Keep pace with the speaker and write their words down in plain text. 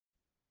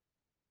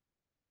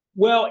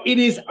Well, it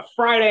is a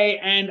Friday,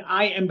 and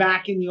I am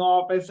back in the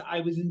office.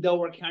 I was in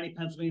Delaware County,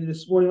 Pennsylvania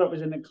this morning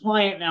representing a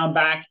client. Now I'm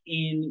back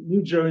in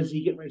New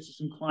Jersey getting ready to see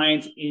some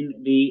clients in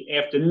the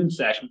afternoon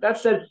session. With that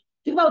said,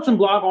 think about some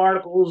blog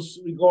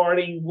articles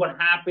regarding what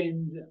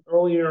happened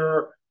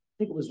earlier. I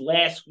think it was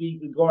last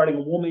week regarding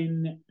a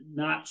woman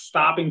not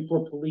stopping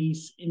for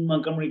police in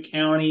Montgomery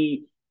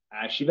County.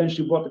 She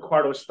eventually brought the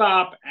car to a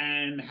stop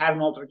and had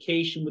an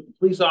altercation with the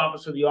police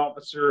officer. The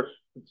officer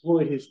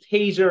deployed his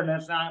taser, and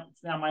it's not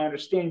my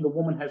understanding the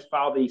woman has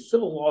filed a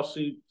civil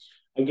lawsuit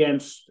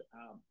against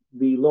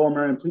the Lower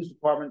Merion Police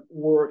Department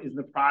or is in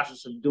the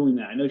process of doing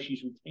that. I know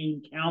she's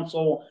retained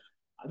counsel.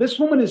 This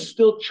woman is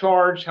still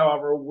charged,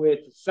 however, with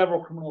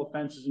several criminal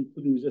offenses,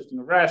 including resisting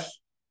arrest,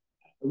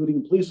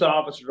 eluding a police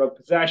officer, drug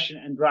possession,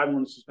 and driving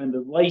on a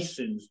suspended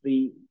license.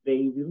 They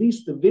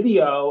released the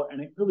video, and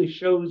it really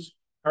shows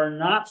her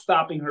not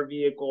stopping her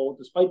vehicle,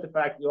 despite the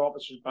fact the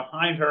officer's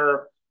behind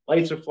her.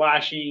 Lights are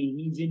flashing,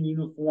 he's in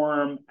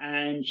uniform,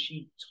 and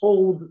she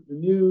told the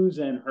news,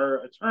 and her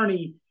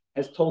attorney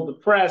has told the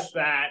press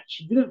that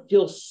she didn't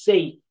feel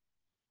safe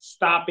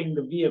stopping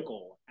the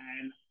vehicle.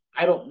 And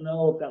I don't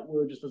know if that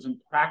lawyer just doesn't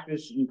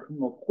practice in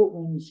criminal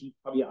courtrooms. He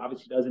probably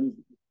obviously doesn't.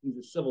 He's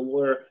a civil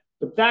lawyer.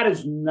 But that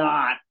is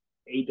not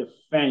a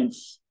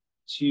defense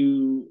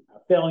to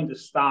failing to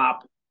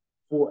stop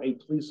for a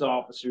police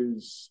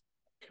officer's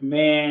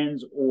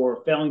commands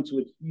or failing to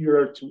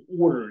adhere to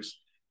orders.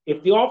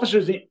 If the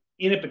officer's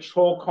in a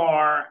patrol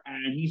car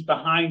and he's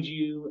behind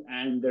you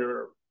and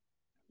they're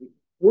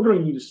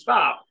ordering you to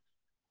stop,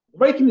 the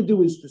right thing to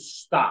do is to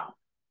stop.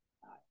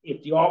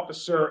 If the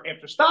officer,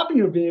 after stopping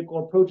your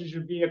vehicle, approaches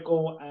your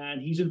vehicle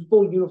and he's in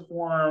full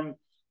uniform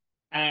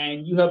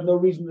and you have no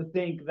reason to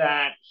think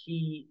that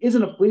he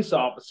isn't a police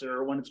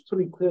officer when it's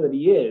pretty clear that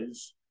he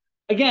is,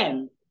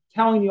 again,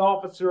 telling the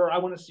officer, I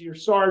want to see your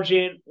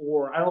sergeant,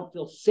 or I don't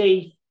feel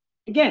safe,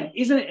 again,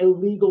 isn't a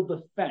legal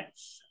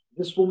defense.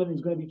 This woman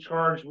is going to be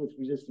charged with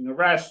resisting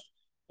arrest,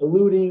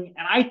 eluding,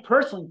 and I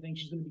personally think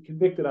she's going to be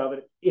convicted of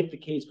it if the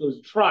case goes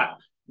to trial.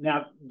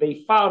 Now,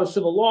 they filed a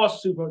civil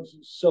lawsuit,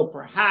 so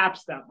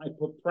perhaps that might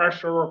put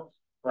pressure,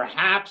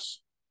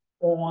 perhaps,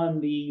 on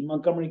the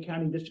Montgomery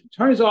County District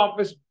Attorney's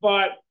Office,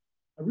 but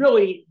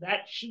really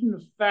that shouldn't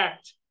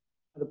affect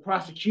the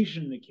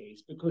prosecution in the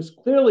case because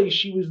clearly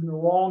she was in the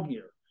wrong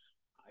here.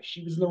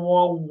 She was in the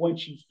wrong when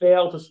she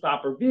failed to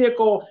stop her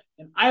vehicle.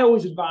 And I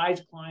always advise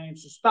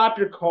clients to stop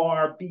your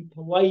car, be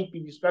polite,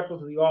 be respectful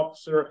to the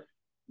officer.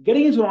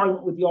 Getting into an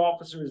argument with the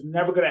officer is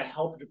never going to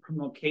help the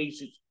criminal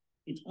case.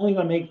 It's only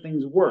going to make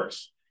things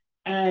worse.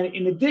 And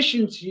in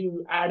addition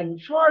to adding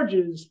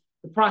charges,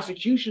 the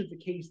prosecution, if the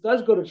case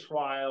does go to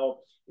trial,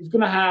 is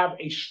going to have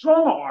a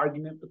strong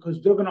argument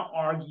because they're going to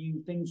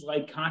argue things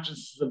like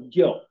consciousness of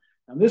guilt.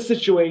 Now, in this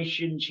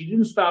situation, she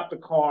didn't stop the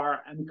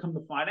car, and we come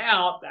to find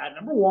out that,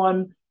 number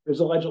one, there's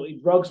allegedly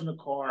drugs in the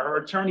car. Her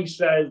attorney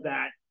says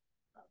that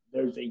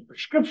there's a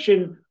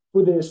prescription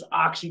for this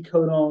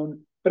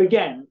oxycodone. But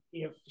again,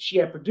 if she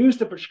had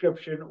produced a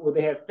prescription or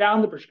they had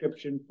found the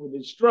prescription for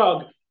this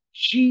drug,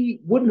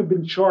 she wouldn't have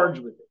been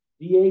charged with it.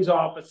 DA's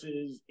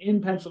offices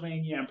in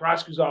Pennsylvania and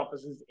prosecutors'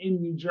 offices in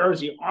New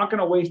Jersey aren't going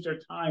to waste their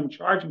time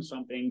charging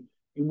something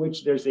in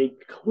which there's a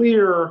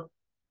clear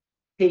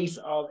case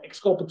of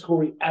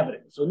exculpatory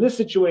evidence. So in this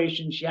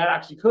situation, she had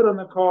oxycodone in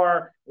the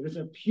car. It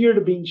doesn't appear to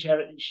be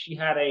she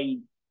had a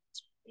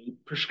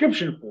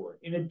prescription for it.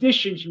 In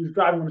addition, she was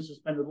driving on a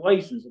suspended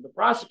license. So the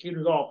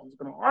prosecutor's office is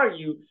going to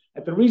argue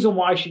that the reason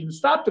why she didn't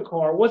stop the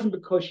car wasn't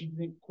because she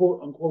didn't,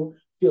 quote unquote,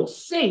 feel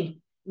safe.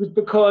 It was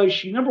because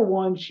she, number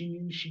one, she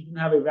knew she didn't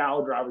have a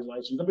valid driver's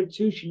license. Number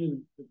two, she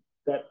knew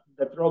that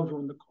drugs were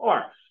in the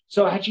car.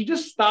 So had she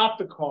just stopped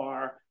the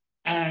car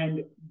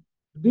and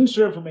produced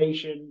her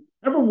information,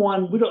 number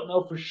one, we don't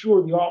know for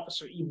sure the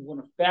officer even would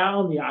have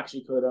found the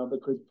oxycodone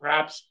because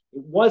perhaps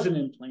it wasn't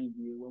in plain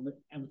view.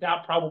 And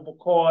without probable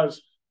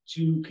cause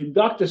to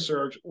conduct a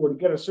search or to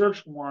get a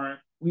search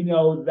warrant, we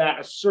know that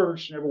a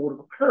search never would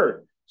have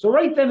occurred. So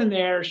right then and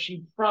there,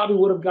 she probably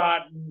would have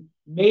gotten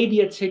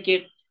maybe a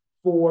ticket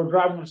for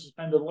driving on a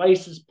suspended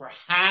license.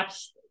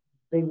 Perhaps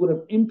they would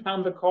have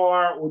impounded the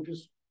car or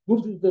just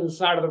moved it to the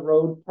side of the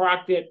road,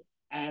 parked it,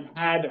 and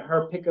had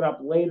her pick it up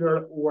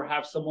later or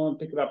have someone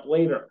pick it up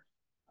later.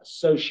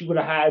 So she would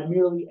have had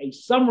merely a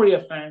summary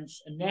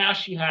offense. And now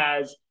she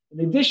has, in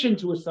addition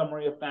to a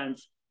summary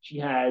offense, she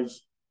has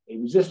a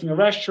resisting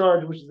arrest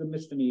charge, which is a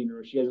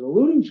misdemeanor. She has an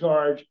eluding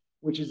charge,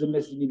 which is a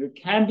misdemeanor,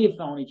 can be a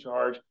felony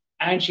charge.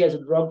 And she has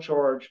a drug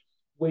charge,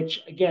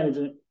 which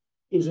again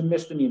is a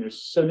misdemeanor.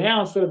 So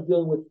now instead of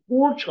dealing with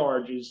four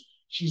charges,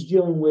 instead of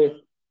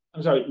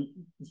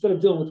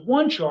dealing with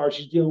one charge,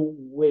 she's dealing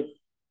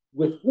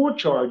with four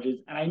charges.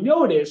 And I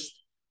noticed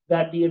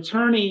that the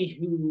attorney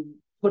who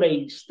put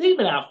a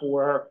statement out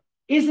for her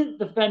isn't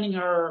defending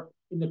her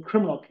in the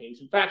criminal case.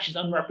 In fact, she's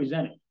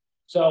unrepresented.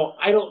 So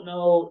I don't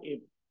know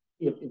if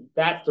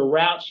that's the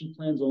route she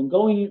plans on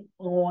going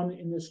on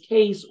in this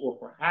case, or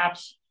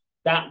perhaps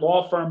that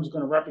law firm is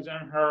going to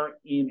represent her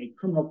in a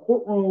criminal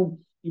courtroom,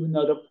 even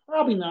though they're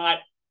probably not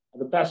are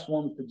the best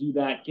ones to do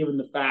that, given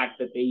the fact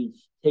that they've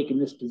taken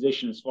this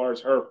position as far as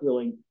her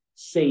feeling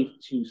safe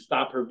to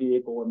stop her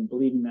vehicle and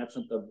believing that's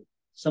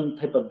some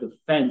type of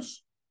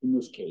defense in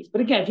this case.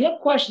 But again, if you have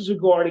questions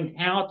regarding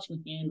how to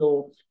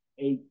handle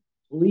a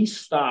police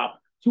stop,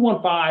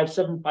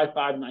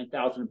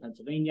 215-755-9000 in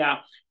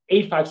Pennsylvania,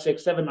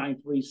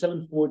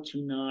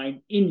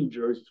 856-793-7429 in New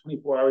Jersey,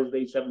 24 hours a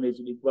day, 7 days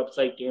a week,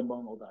 website,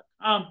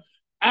 gambleandall.com.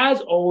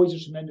 As always, a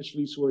tremendous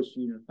resource for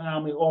you and your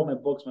family. All my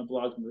books, my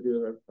blogs, my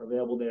videos are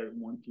available there in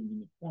one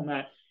convenient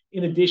format.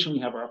 In addition, we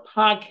have our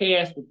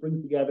podcast. We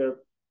bring together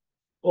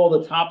all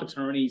the top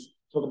attorneys,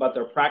 talk about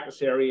their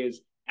practice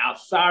areas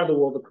outside of the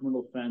world of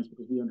criminal defense,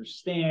 because we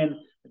understand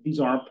that these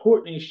are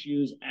important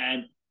issues.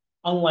 And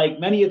unlike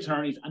many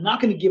attorneys, I'm not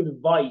going to give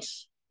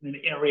advice in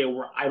an area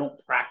where I don't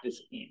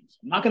practice in. So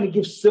I'm not going to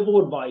give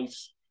civil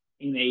advice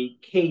in a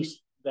case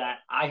that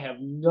I have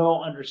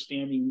no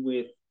understanding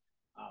with,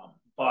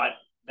 but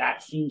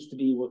that seems to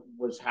be what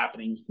was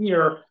happening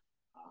here.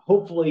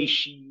 Hopefully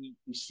she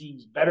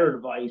receives better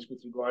advice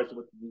with regards to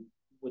what to do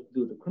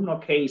with the criminal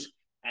case,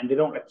 and they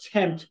don't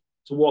attempt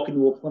to walk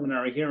into a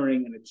preliminary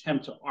hearing and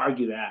attempt to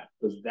argue that,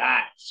 because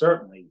that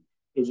certainly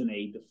isn't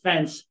a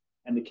defense,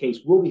 and the case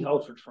will be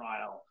held for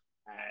trial.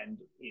 And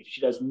if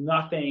she does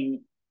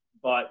nothing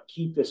but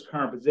keep this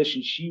current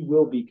position, she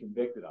will be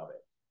convicted of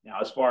it.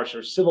 Now, as far as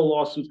her civil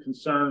lawsuit's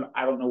concerned,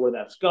 I don't know where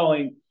that's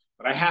going,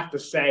 but I have to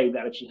say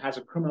that if she has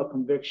a criminal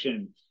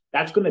conviction,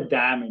 that's going to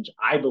damage,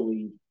 I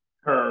believe,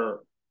 her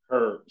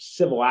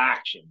civil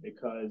action,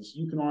 because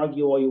you can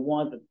argue all you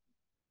want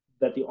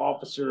that the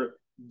officer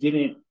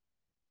didn't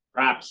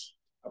perhaps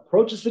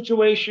approach the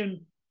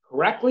situation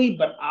correctly,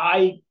 but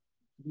to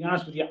be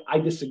honest with you, I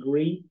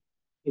disagree.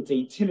 It's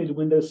a tinted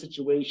window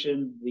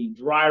situation. The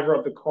driver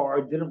of the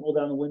car didn't roll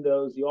down the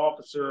windows. The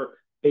officer,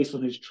 based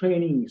on his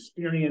training and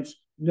experience,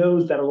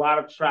 knows that a lot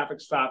of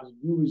traffic stops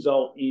do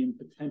result in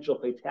potential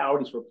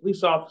fatalities for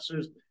police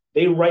officers.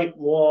 They write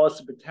laws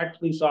to protect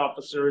police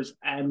officers,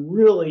 and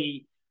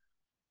really,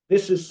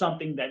 this is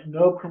something that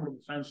no criminal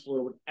defense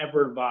lawyer would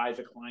ever advise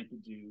a client to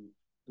do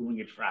during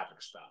a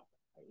traffic stop.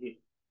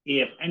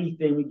 If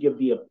anything, we give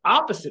the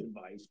opposite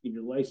advice: give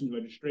your license,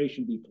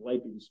 registration, be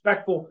polite, be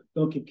respectful,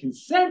 don't give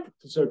consent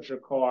to search your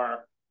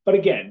car. But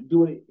again,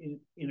 do it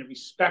in a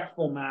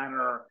respectful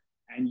manner,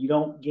 and you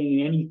don't gain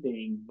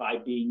anything by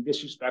being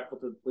disrespectful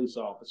to the police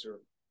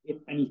officer.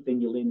 If anything,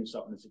 you land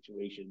yourself in a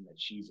situation that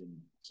she's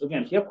in. So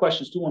again, if you have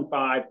questions,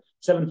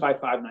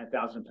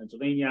 215-755-9000 in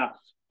Pennsylvania,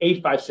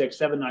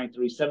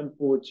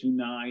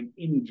 856-793-7429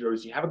 in New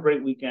Jersey. Have a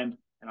great weekend,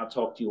 and I'll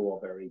talk to you all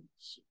very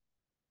soon.